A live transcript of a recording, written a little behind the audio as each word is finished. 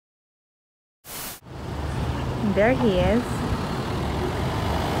There he is.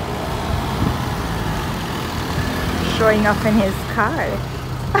 Showing off in his car.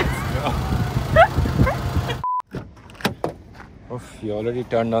 Oof, you already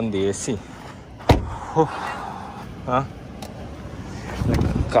turned on the AC. Oof. Huh? The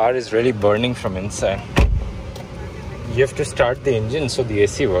car is really burning from inside. You have to start the engine so the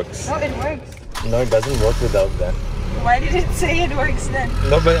AC works. Oh, it works. No, it doesn't work without that. Why did it say it works then?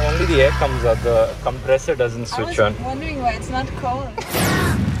 No, but only the air comes out. The compressor doesn't switch on. I was wondering why it's not cold.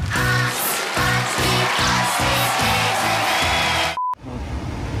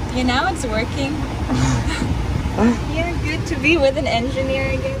 Yeah, now it's working. Yeah, good to be with an engineer,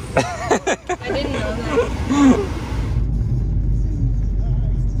 I guess. I didn't know that.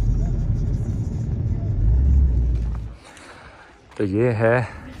 तो ये है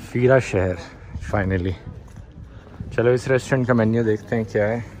FERA शहर finally. चलो इस restaurant का menu देखते हैं क्या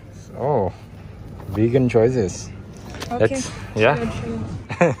है। ओह, vegan choices. Okay. Yeah.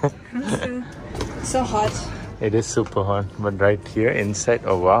 So hot. It is super hot, but right here inside,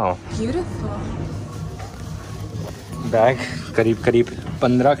 oh wow. Beautiful. Bag करीब करीब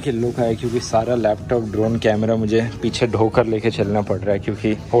 15 किलो का है क्योंकि सारा लैपटॉप ड्रोन कैमरा मुझे पीछे ढोकर लेके चलना पड़ रहा है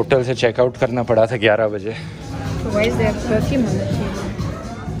क्योंकि होटल से चेकआउट करना पड़ा था 11 बजे। Why is there perfume on the table?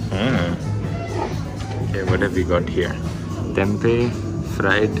 Okay, what have we got here? Tempeh,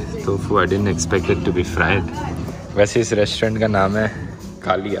 fried tofu. I didn't expect it to be fried. वैसे इस रेस्टोरेंट का नाम है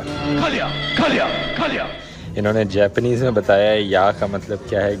कालिया। कालिया। इन्होंने जापानीज में बताया है या का मतलब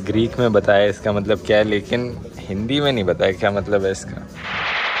क्या है, ग्रीक में बताया इसका मतलब क्या है, लेकिन हिंदी में नहीं बताया क्या मतलब है इसका।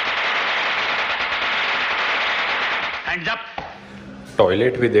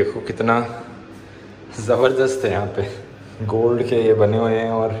 टॉयलेट भी देखो कितना ज़बरदस्त है यहाँ पे, गोल्ड के ये बने हुए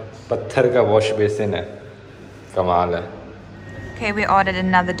हैं और पत्थर का वॉश बेसिन है, कमाल है। Okay, we ordered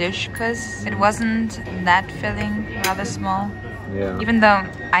another dish because it wasn't that filling, rather small. Yeah. Even though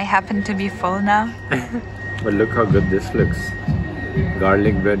I happen to be full now. But look how good this looks.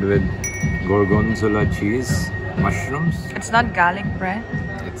 Garlic bread with gorgonzola cheese, mushrooms. It's not garlic bread.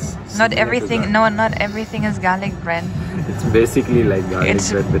 It's Not everything. No, not everything is garlic bread. It's basically like garlic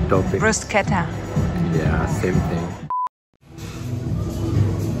bread with toppings. Bruschetta. Yeah, same thing.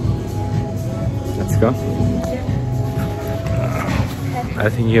 Let's go. I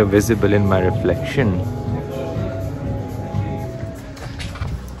think you're visible in my reflection.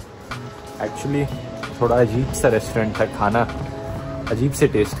 Actually, थोड़ा अजीब सा restaurant था, खाना अजीब से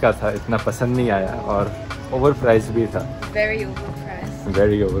test का था, इतना पसंद नहीं आया और ओवर प्राइस भी था। Very overpriced.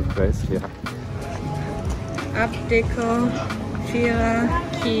 Very overpriced, yeah. Up deco, Fira,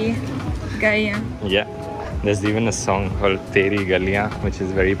 ki, galiyan. Yeah, there's even a song called Teri Galiyan, which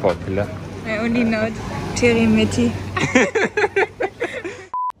is very popular. I only know Teri Miti.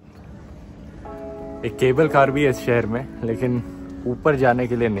 एक केबल कार भी है इस शहर में, लेकिन ऊपर जाने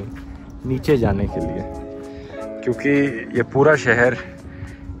के लिए नहीं, नीचे जाने के लिए, क्योंकि ये पूरा शहर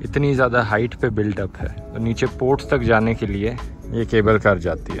इतनी ज़्यादा हाइट पे बिल्डअप है, तो नीचे पोर्ट तक जाने के लिए ये केबल कार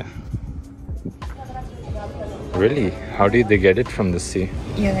जाती है। Really? How did they get it from the sea?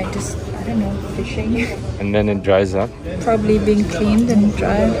 Yeah, like just, I don't know, fishing. And then it dries up? Probably being cleaned and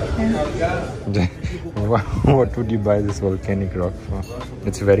dried, yeah. What would you buy this volcanic rock for?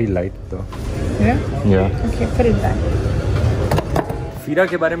 It's very light though. Yeah? Yeah. Okay, put it back. FERA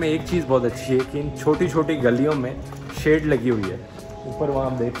के बारे में एक चीज़ बहुत अच्छी है कि इन छोटी छोटी गलियों में शेड लगी हुई है। ऊपर वहाँ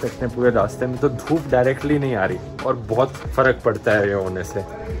आप देख सकते हैं पूरे रास्ते में तो धूप डायरेक्टली नहीं आ रही और बहुत फ़र्क पड़ता है ये होने से।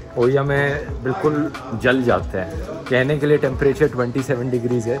 ओहिया में बिल्कुल जल जाते हैं। कहने के लिए टेम्परेचर 27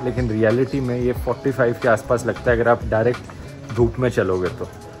 डिग्रीज़ है, लेकिन रियलिटी में ये 45 के आसपास लगता है अगर आप डायरेक्ट धूप में चलोगे तो।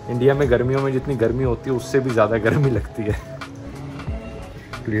 इंडिया में गर्मियों में जितनी गर्मी होती है उससे भी ज़्यादा गर्मी लगती है।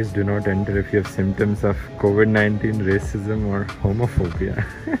 Please do not enter if you have symptoms of COVID-19, racism or homophobia.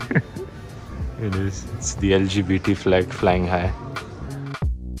 It is. It's the LGBT flag flying high.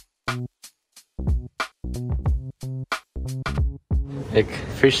 एक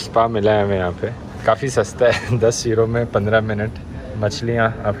फिश स्पा मिला है हमें यहाँ पे, काफ़ी सस्ता है, 10 यूरो में 15 मिनट मछलियाँ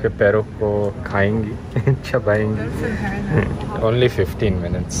आपके पैरों को खाएंगी, चबाएंगी। Only 15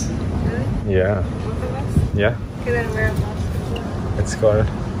 minutes. Yeah. Yeah. It's called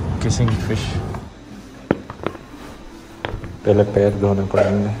kissing fish. पहले पैर धोने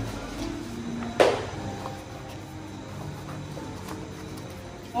पड़ेंगे।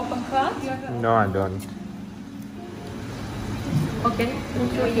 Open class? No, I don't. Okay.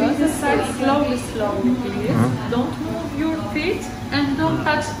 Use the side slowly, please. Don't move your feet and don't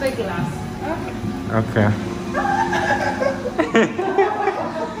touch the glass. Okay.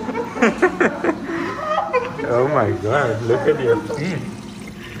 Oh my God! Look at your feet.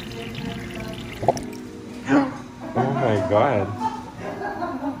 god.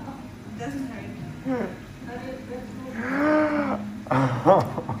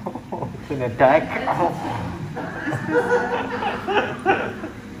 It's an attack.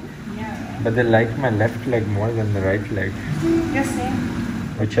 But they like my left leg more than the right leg. Yes, same.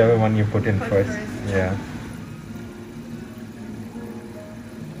 Whichever one you put in first. Yeah.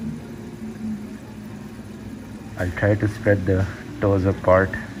 I'll try to spread the toes apart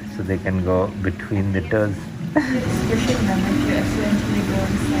so they can go between the toes. It's pushing them if you accidentally go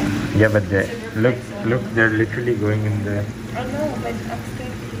inside. Yeah, but they look, they're literally going in the. Oh no, but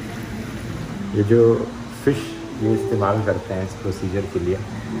upstairs. ये जो fish ये इस्तेमाल करते हैं इस procedure के लिए,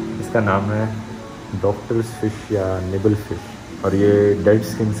 इसका नाम है डॉक्टर्स फिश या निबल फिश, और ये डेड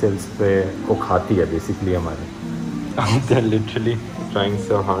स्किन सेल्स पे को खाती है बेसिकली हमारे. They're literally trying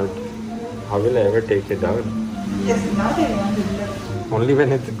so hard. How will I ever take it out? Yes, now they want it. Only when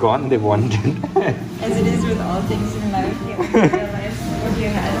it's gone they want it. As it is with all things in life, you realize what you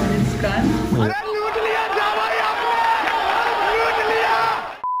had when it's gone.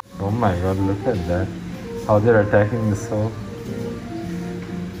 Oh my god, look at that. How they're attacking the soul.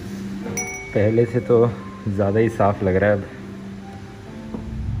 पहले से तो ज़्यादा ही साफ लग रहा है अब.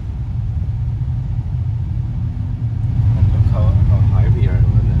 Look how high we are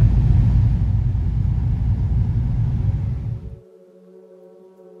over there.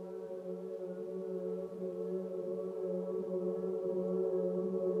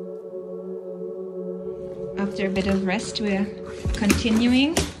 After a bit of rest, we're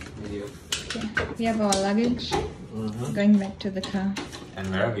continuing. Okay. We have our luggage. Going back to the car. And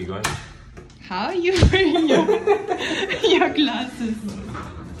where are we going? How are you wearing your glasses?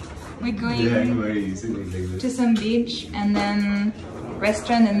 We're going to some beach and then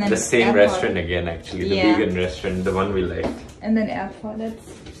restaurant and then The same airport. restaurant again, actually. The vegan restaurant, the one we liked. And then airport. That's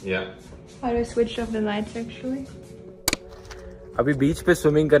Yeah. how do I switch off the lights actually? अभी बीच पे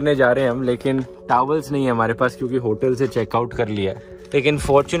swimming करने जा रहे हैं हम, लेकिन towels नहीं है हमारे पास क्योंकि होटल से चेकआउट कर लिया है. लेकिन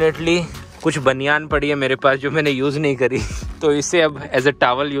फॉर्चुनेटली कुछ बनियान पड़ी है मेरे पास जो मैंने यूज़ नहीं करी, तो इसे अब एज अ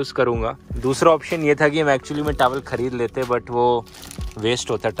टॉवल यूज़ करूँगा. दूसरा ऑप्शन ये था कि हम एक्चुअली में टॉवल ख़रीद लेते, बट वो वेस्ट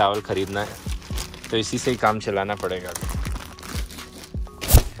होता टॉवल ख़रीदना है, तो इसी से ही काम चलाना पड़ेगा.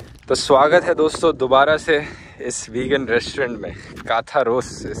 तो स्वागत है दोस्तों दोबारा से इस वीगन रेस्टोरेंट में. काथा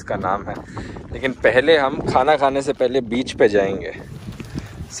रोस इसका नाम है. लेकिन पहले हम खाना खाने से पहले बीच पे जाएंगे.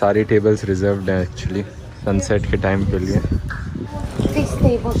 सारी टेबल्स रिजर्व्ड हैं एक्चुअली सनसेट के टाइम के लिए. This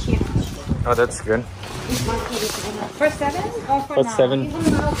table here. Oh, that's good. For 7 or for For now? 7.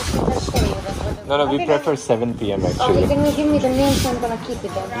 Even now, because I'll show you. That's what No, we prefer 7 p.m. Okay, actually. can you give me the names? I'm gonna keep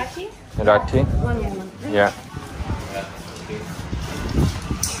it there. Rathi? Rathi? One moment. Yeah.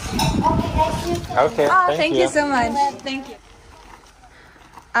 Okay, Thank you so much. Thank you.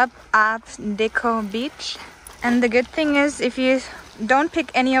 Up at Deco Beach. And the good thing is if you don't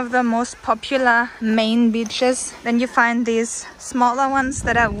pick any of the most popular main beaches, then you find these smaller ones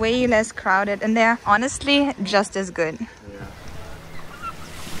that are way less crowded and they're honestly just as good.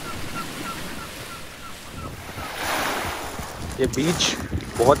 ये बीच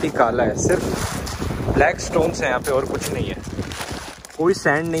बहुत ही काला है, सिर्फ black stones हैं यहाँ पे और कुछ नहीं है. कोई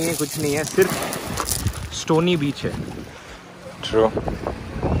सैंड नहीं है, कुछ नहीं है, सिर्फ स्टोनी बीच है. True.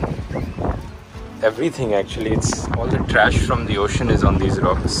 Everything actually, it's all the trash from the ocean is on these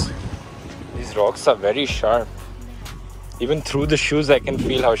rocks. These rocks are very sharp. Even through the shoes I can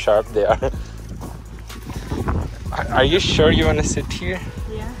feel how sharp they are. Are you sure you want to sit here?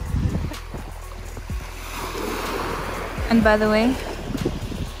 Yeah. And by the way,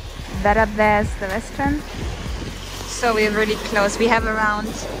 that up there is the restaurant. So we're really close. We have around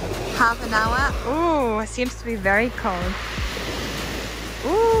half an hour. Ooh, it seems to be very cold.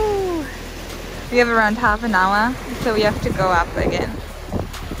 Ooh. We have around half an hour, so we have to go up again.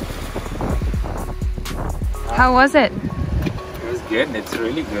 How was it? It was good. It's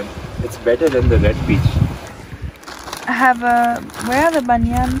really good. It's better than the red beach. I have a... Where are the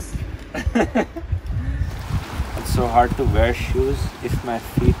banyans? It's so hard to wear shoes if my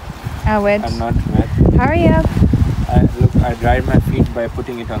feet are wet. are not wet. Hurry up. I dried my feet by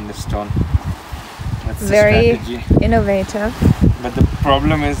putting it on the stone. That's Very the strategy. innovative. But the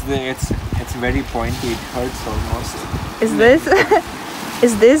problem is that it's very pointy. It hurts almost. Is this...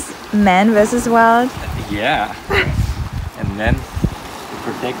 is this Man vs. Wild? Yeah. And then to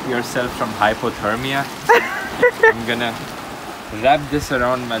protect yourself from hypothermia, I'm gonna wrap this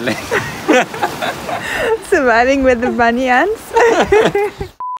around my leg. Surviving with the banyans.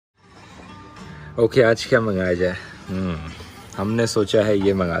 Okay, आज क्या मंगाया जाए? हमने सोचा है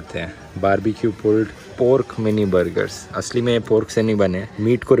ये मंगाते हैं, barbecue pulled pork mini burgers. असली में ये पोर्क से नहीं बने,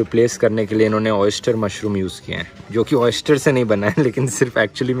 मीट को रिप्लेस करने के लिए इन्होंने ऑयस्टर मशरूम यूज़ किए हैं, जो कि ऑयस्टर से नहीं बना है, लेकिन सिर्फ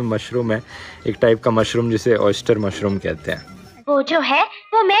एक्चुअली में मशरूम है, एक टाइप का मशरूम जिसे ऑयस्टर मशरूम कहते हैं। वो जो है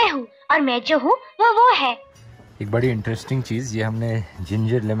वो मैं हूँ और मैं जो हूँ वो है। एक बड़ी इंटरेस्टिंग चीज़, ये हमने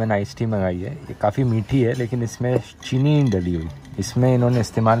जिंजर लेमन आइस टी मंगाई है। ये काफ़ी मीठी है लेकिन इसमें चीनी नहीं डली हुई। इसमें इन्होंने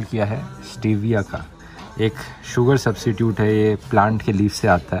इस्तेमाल किया है स्टीविया का, एक शुगर सब्स्टिट्यूट है, ये प्लांट के लीफ से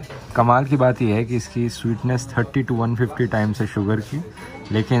आता है। कमाल की बात यह है कि इसकी स्वीटनेस 30 to 150 टाइम्स है शुगर की,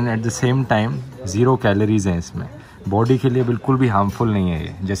 लेकिन at the same time 0 calories हैं इसमें। बॉडी के लिए बिल्कुल भी हार्मफुल नहीं है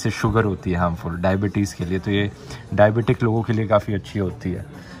ये, जैसे शुगर होती है हार्मफुल डायबिटीज़ के लिए, तो ये डायबिटिक लोगों के लिए काफ़ी अच्छी होती है।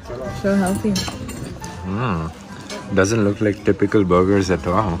 So healthy. Doesn't look like typical burgers at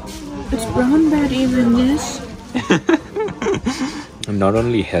all. It's brown bread even, yes. Not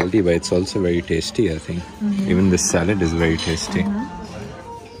only healthy, but it's also very tasty, I think. Even this salad is very tasty.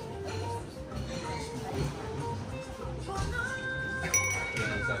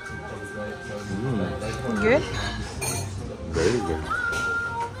 Good? Very good.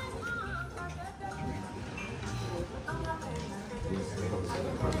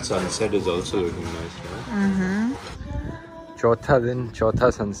 Sunset is also looking nice, right? चौथा दिन, चौथा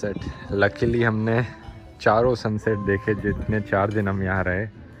sunset. Luckily हमने चारों sunset देखे जितने 4 दिन हम यहाँ रहे,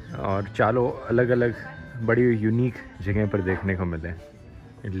 और चारों अलग अलग बड़ी यूनिक जगह पर देखने को मिले।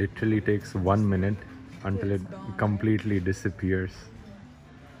 It literally takes 1 minute until it completely disappears.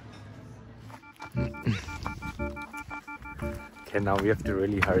 Okay, now we have to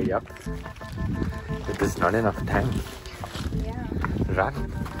really hurry up. There's not enough time. Yeah. Run.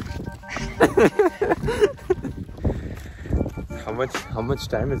 How much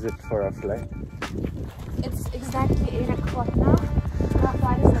time is it for our flight? It's exactly 8 o'clock now. Our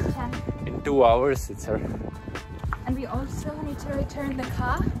flight is at 10. In 2 hours, it's our... And we also need to return the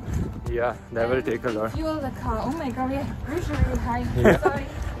car. Yeah, that will take a lot. Fuel the car. Oh my god, we have pressure really high. Yeah. Sorry.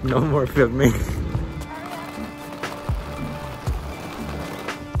 No more filming.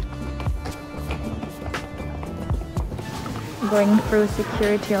 Going through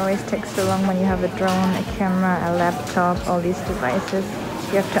security always takes so long when you have a drone, a camera, a laptop, all these devices.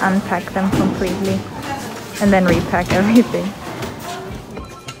 You have to unpack them completely and then repack everything.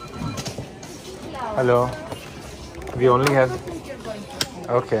 Hello. We only have...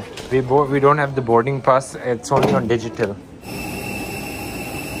 Okay. We don't have the boarding pass. It's only on digital.